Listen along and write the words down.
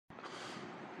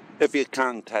If you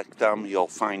contact them, you'll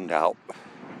find out.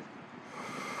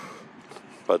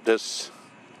 But this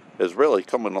is really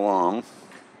coming along.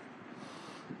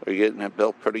 They're getting it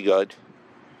built pretty good.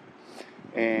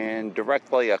 And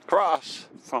directly across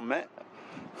from it,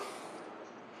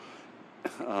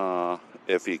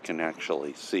 if you can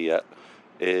actually see it,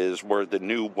 is where the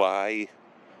new YMCA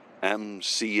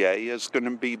is going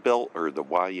to be built, or the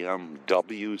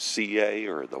YMWCA,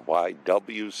 or the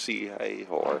YWCA,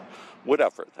 or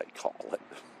whatever they call it.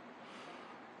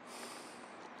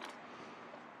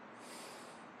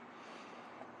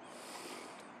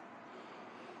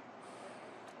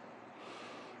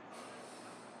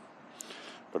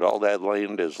 But all that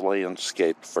land is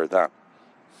landscaped for them.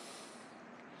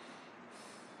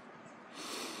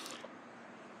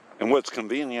 And what's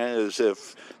convenient is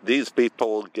if these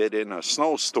people get in a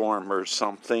snowstorm or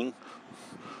something,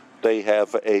 they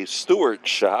have a Stewart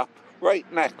shop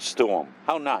right next to them.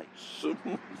 How nice.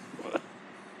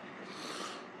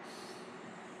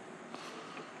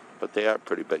 But they are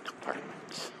pretty big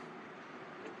apartments.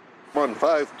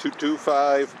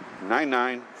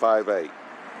 15225-9958.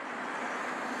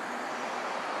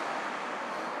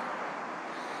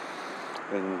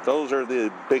 And those are the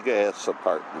big-ass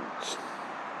apartments.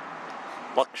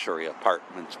 Luxury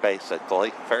apartments,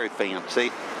 basically. Very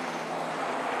fancy.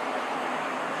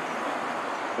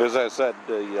 As I said,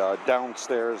 the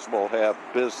downstairs will have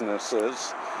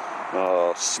businesses,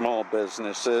 small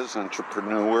businesses,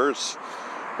 entrepreneurs,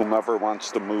 whomever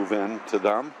wants to move into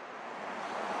them,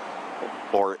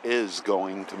 or is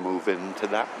going to move into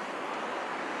them.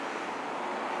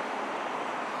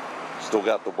 Still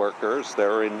got the workers.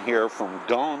 They're in here from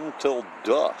dawn till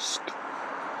dusk.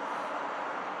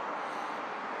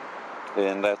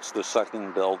 And that's the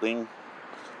second building.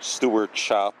 Stewart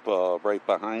shop right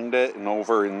behind it. And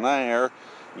over in there,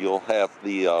 you'll have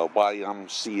the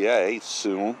YMCA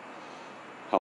soon.